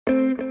You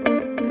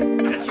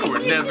were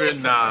never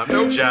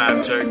no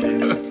jive turkey.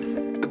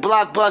 The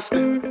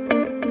BlockBuster.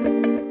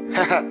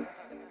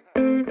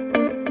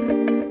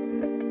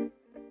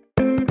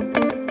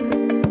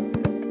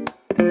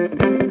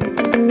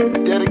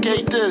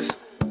 Dedicate this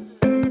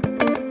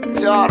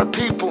to all the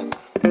people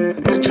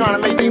that trying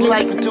to make their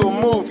life into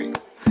a movie.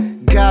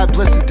 God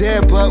bless the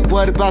dead, but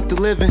what about the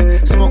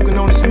living? Smoking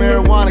on this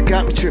marijuana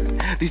got me tripping.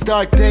 These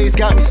dark days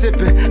got me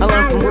sipping. I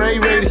learned from Ray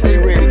to stay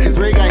ready, cause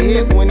Ray got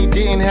hit when he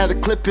didn't have the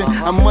clipping.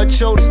 I'm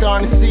much older,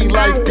 starting to see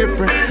life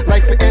different.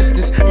 Like for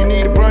instance, you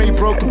need to burn your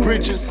broken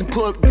bridges and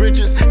pull up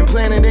bridges and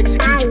plan and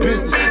execute your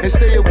business and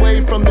stay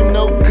away from them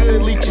no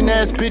good leeching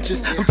ass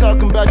bitches. I'm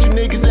talking about you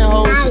niggas and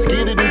hoes, just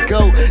get it and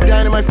go.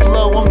 Dynamite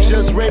flow, I'm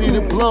just ready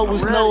to blow.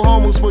 There's no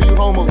homos for you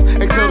homos,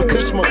 exhale the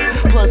kush smoke.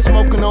 Plus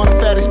smoking on the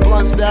fattest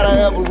blunts that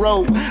I ever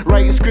rolled.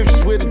 Writing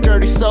scriptures with a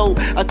dirty soul.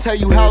 I tell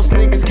you house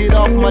niggas get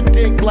off my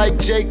dick like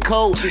J.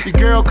 Cole. Your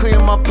girl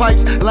cleaning my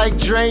pipes like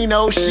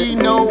Drano. She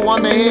know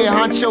I'm the head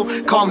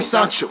honcho, call me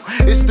Sancho.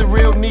 It's the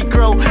real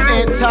Negro,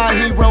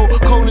 anti-hero.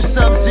 Cold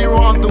Sub-Zero,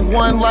 I'm the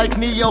one like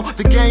Neo.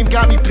 The game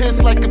got me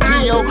pissed like a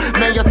P.O.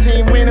 Man, your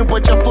team winning,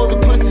 but y'all full of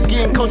pussies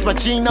getting coached by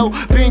Gino.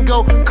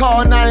 Bingo,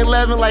 call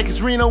 911 like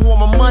it's Reno. Want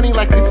my money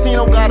like a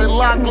casino, got it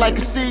locked like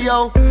a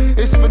CEO.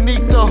 It's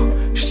finito,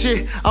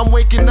 shit, I'm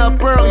waking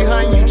up early,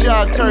 hunting you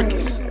jive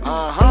turkeys.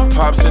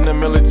 Pops in the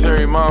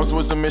military, moms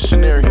was a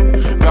missionary.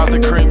 About the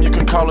cream, you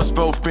can call us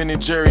both Ben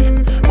and Jerry.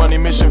 Money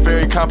mission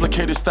very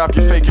complicated, stop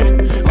your faking.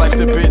 Life's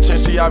a bitch and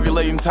she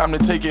ovulating, time to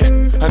take it.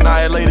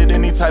 Annihilated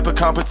any type of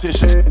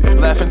competition.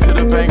 Laughing to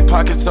the bank,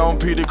 pockets on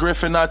Peter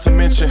Griffin, not to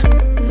mention.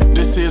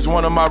 This is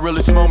one of my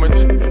realest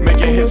moments.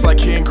 Making hits like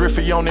Ken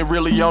Griffey on it,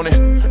 really on it.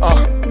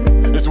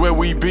 It's where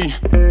we be.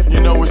 You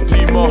know it's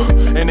D.Moore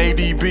and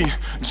ADB,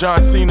 John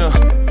Cena.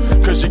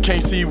 Cause you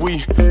can't see we.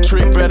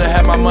 Trick better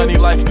have my money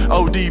like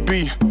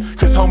ODB.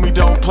 Cause homie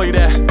don't play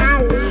that.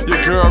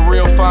 Your girl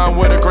real fine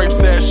where the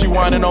grapes at. She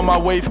whining on my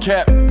wave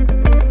cap.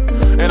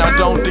 And I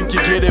don't think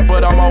you get it,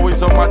 but I'm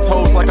always on my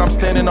toes like I'm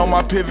standing on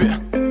my pivot.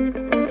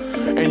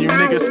 And you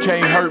niggas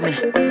can't hurt me.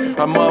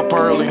 I'm up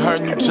early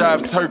hunting you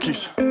jive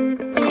turkeys.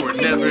 You were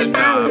never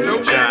no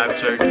jive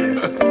turkey.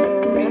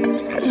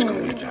 Just call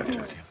me a jive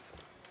turkey.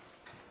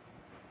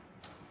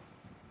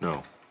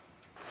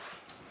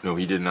 No,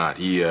 he did not.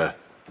 He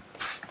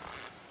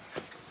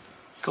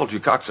called you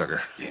a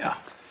cocksucker. Yeah.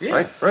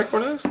 Right,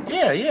 Cornelius?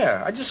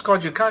 Yeah. I just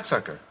called you a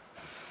cocksucker.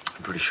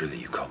 I'm pretty sure that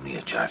you called me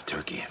a jive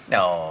turkey.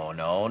 No,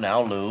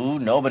 now, Lou.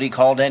 Nobody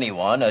called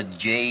anyone a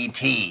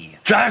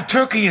JT. Jive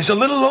turkey is a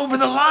little over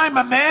the line,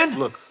 my man.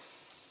 Look,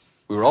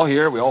 we were all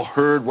here. We all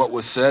heard what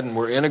was said, and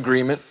we're in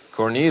agreement.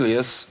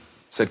 Cornelius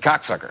said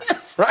cocksucker.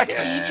 Right?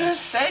 He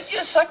just said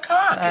you suck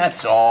cock.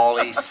 That's all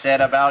he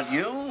said about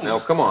you. Now,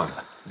 come on.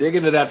 Dig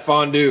into that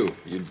fondue,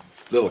 you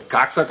little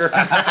cocksucker.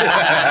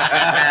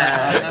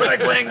 We like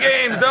playing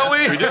games, don't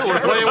we? We do.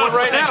 We're playing one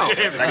right now.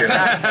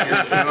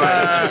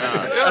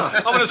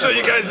 I'm going to show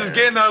you guys this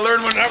game that I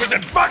learned when I was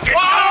in fucking...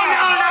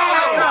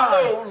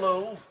 Oh, no,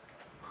 Lou.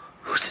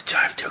 Who's the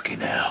jive turkey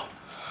now?